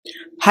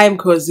Hi,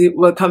 Mkhozi.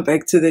 Welcome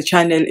back to the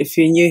channel. If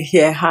you're new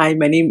here, hi,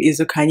 my name is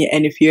Okanya,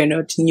 and if you're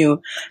not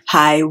new,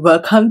 hi,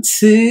 welcome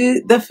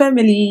to the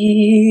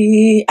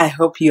family. I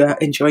hope you are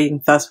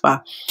enjoying thus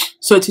far.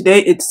 So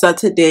today it's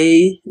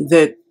Saturday,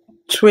 the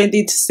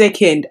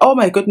 22nd. Oh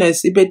my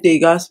goodness, birthday,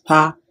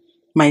 Gaspar,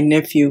 my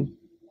nephew.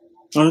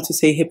 I want to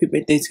say happy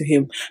birthday to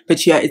him.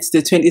 But yeah, it's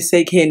the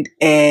 22nd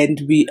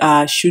and we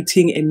are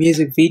shooting a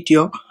music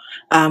video.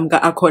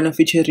 Ga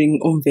featuring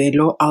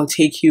Umvelo. I'll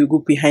take you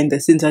behind the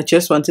scenes. I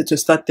just wanted to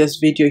start this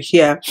video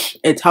here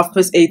at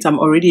 8:30. I'm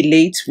already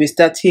late. We're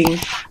starting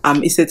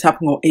it's at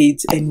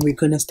 8 and we're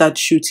gonna start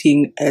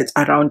shooting at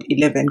around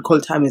 11. Call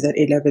time is at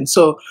 11.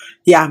 So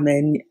yeah,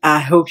 man, I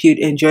hope you'd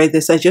enjoy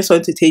this. I just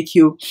want to take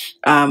you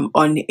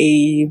on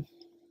a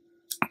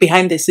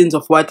behind the scenes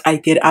of what I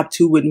get up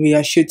to when we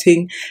are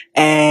shooting.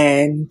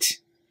 And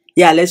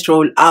yeah, let's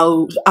roll.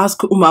 I'll ask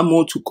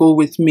Umamo to go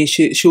with me.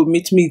 She'll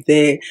meet me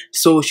there,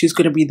 so she's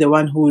gonna be the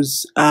one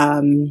who's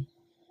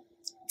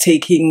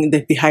taking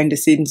the behind the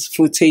scenes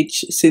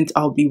footage since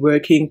I'll be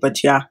working.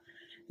 But yeah,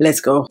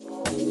 let's go.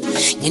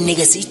 I'm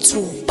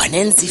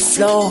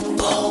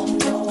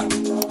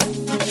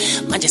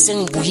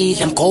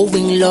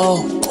going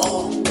low,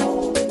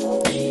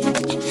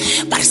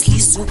 but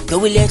it's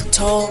blow it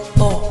top.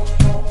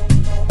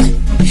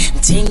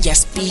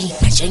 Just be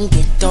a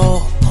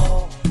jengeto.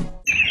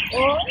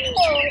 Oh,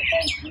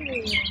 thank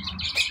you.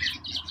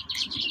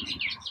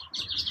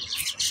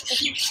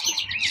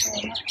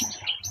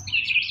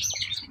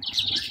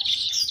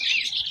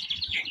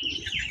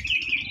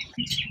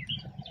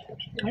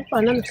 I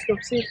found them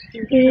stop safe.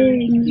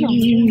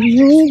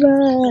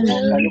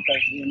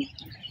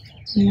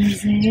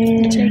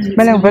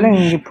 Bele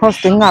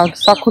posting out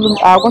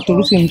sakhuluma kodwa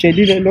ukuthi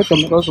ngitshelile lodwa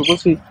mrozo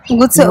ukuthi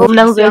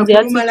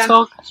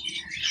TikTok.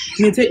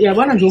 Ngithi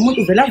yabona nje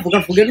umuntu uvela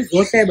avukavukela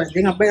uzohleba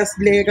njengabe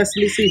asileka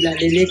silisila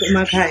leleke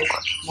emakhaya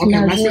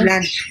ngoba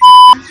masilana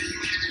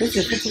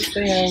bese futhi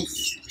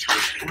useyes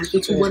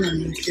ukuthi ubona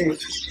nje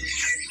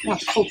na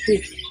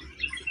copy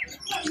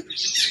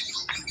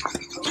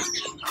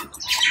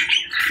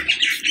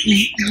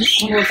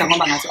ngoba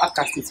ngoba ngathi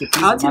August ithi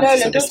awuthi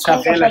le nto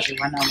sikavela nje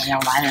wana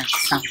wanya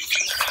sam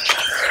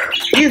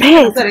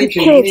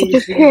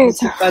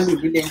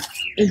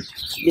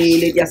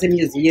le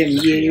yasemuseum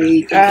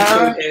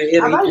ye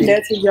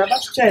abalethe nje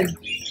abasitshela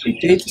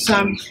idate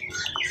sami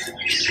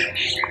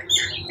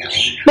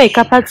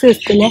Makeup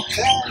artist ne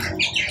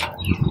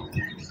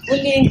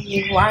uningi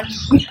one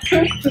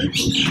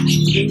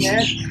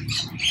yeah.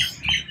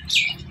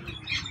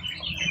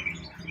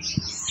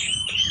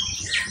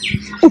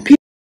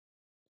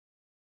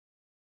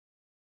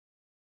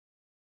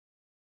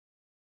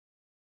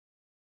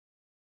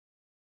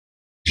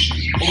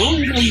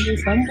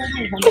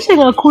 Kasi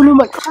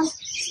ngakhuluma cha.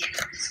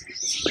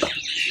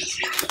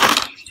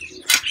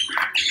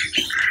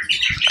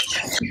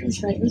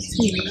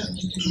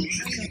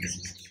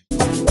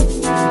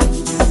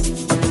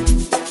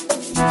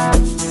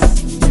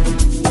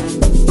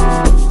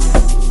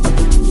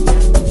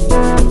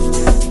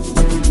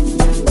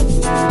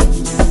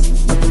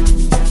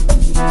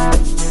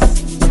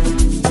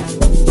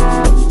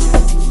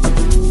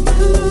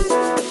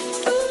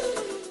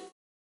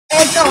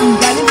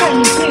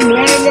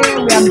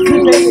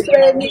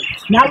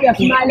 Now we are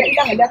smiling.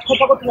 Ilanga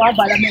liyakhopha kodwa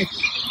wavala amehlo.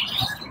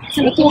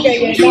 Sibuke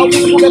yena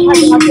ubuke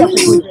phansi ngathi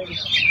uyakhuphuzela.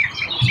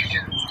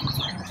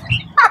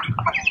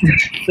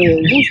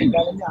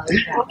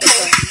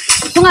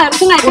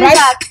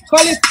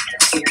 Call it.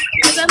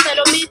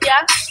 Mzambelo media,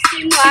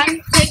 scene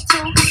 1, take 2,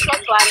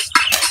 shot 1.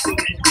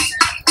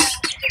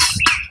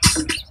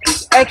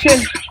 Action.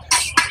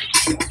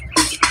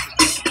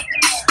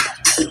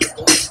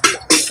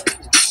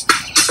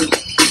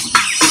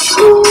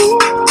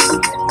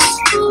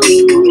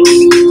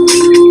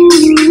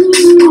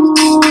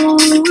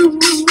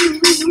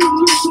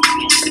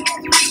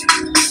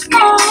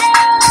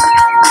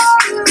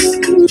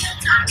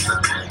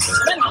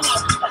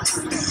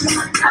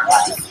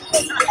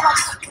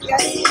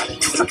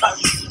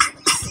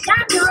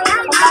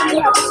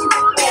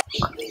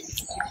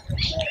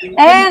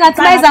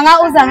 Ngathi bayizanga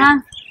uzanga.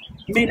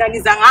 Mina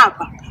ngiza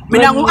ngapha.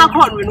 Mina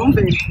ngu-Akhona wena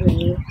uMvelo.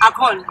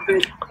 Akhona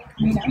Mvelo.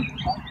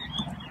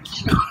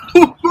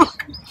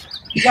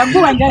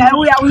 Ngiyabuka nje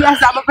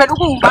uyazama phela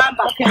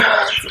ukungibamba.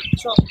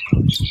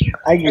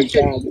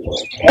 Ayingijali.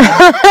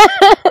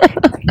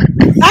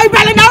 Hayi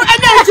phela nawe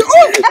energy.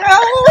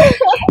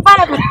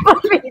 Para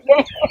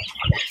phile.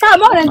 Cha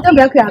mona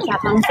ntombi yakho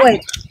yaphatha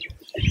mfowethu.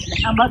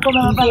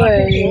 Abaqoma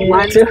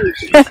mfowethu.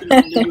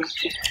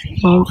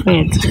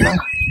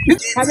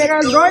 Camera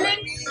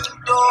rolling.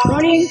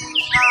 Rolling.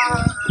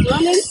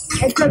 Rolling.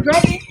 It's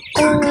ready.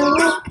 Oh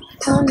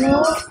no.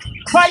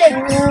 Rolling.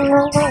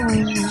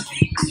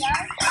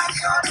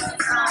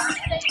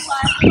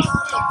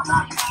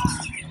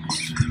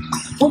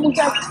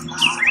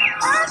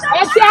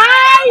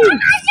 Action!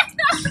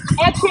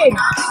 Action!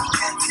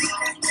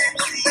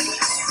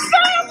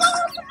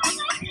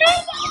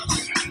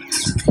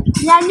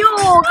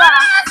 Nyanyuka!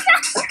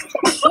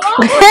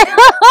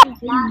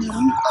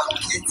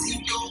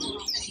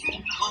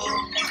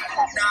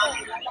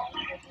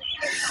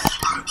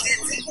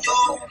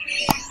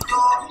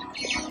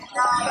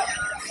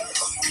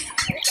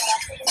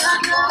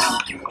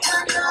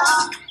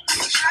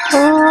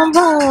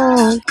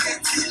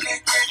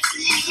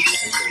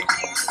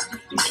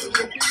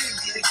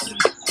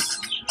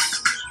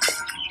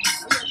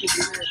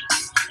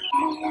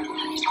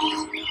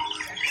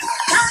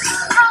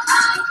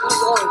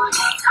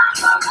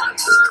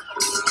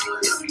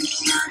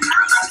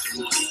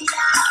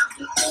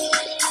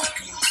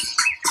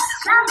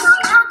 It's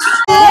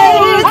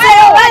a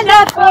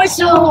wonderful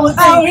shoot.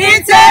 Oh,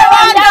 it's a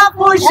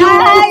wonderful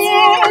shoot.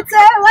 It's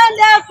a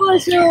wonderful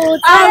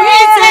shoot. Oh,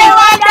 it's a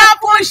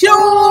wonderful shoot.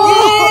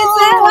 It's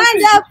a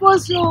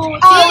wonderful shoot.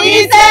 Oh,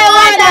 it's a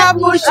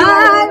wonderful shoot.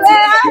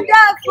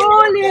 Wonderful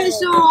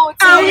shoot.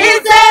 Oh,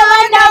 it's a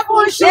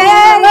wonderful shoot.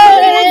 It's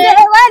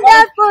a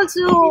wonderful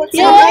shoot. It's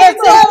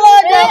a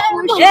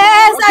wonderful shoot.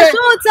 Yes, I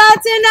shoot out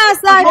in us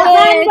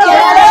again.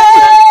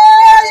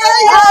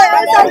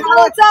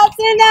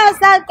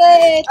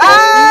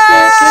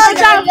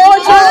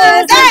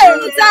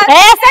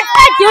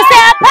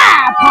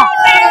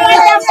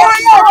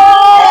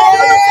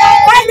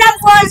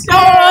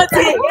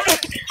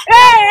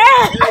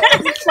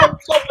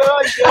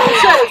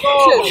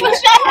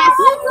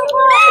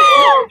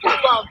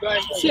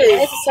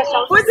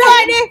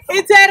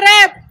 It's a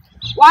rap.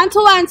 1 2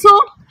 1 2.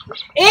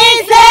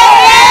 It's a rap.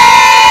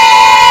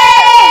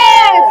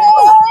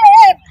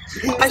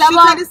 I should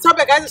tell this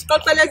topic, guys. It's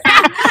called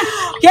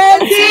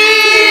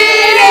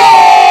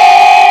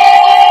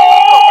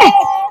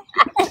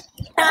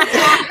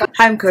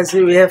Hi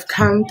Mkhozi, we have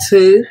come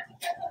to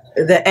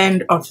the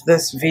end of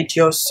this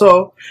video.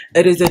 So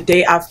it is the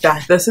day after.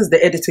 This is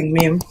the editing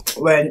meme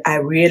when I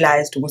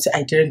realized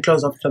I didn't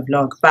close off the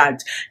vlog.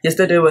 But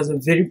yesterday was a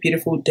very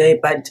beautiful day,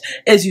 but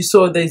as you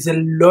saw, there's a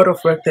lot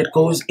of work that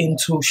goes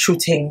into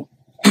shooting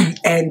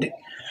and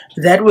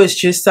that was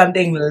just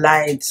something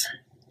light.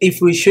 If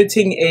we're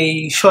shooting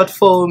a short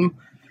film,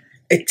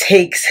 it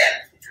takes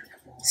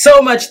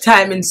so much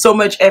time and so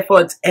much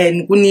effort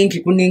and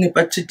kuningi.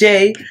 But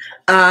today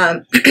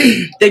thank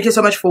you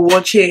so much for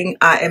watching.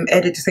 I am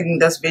editing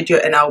this video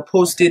and I'll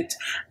post it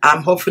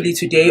hopefully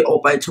today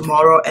or by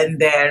tomorrow, and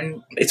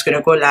then it's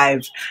gonna go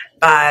live.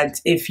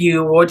 But if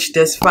you watched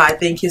this far,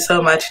 thank you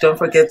so much. Don't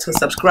forget to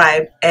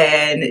subscribe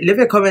and leave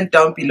a comment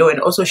down below, and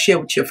also share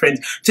with your friends.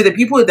 To the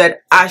people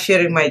that are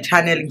sharing my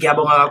channel,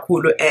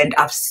 and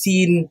I've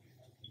seen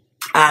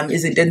and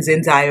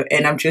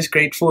I'm just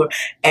grateful,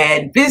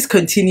 and please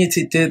continue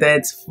to do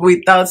that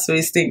without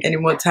wasting any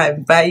more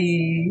time.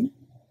 Bye.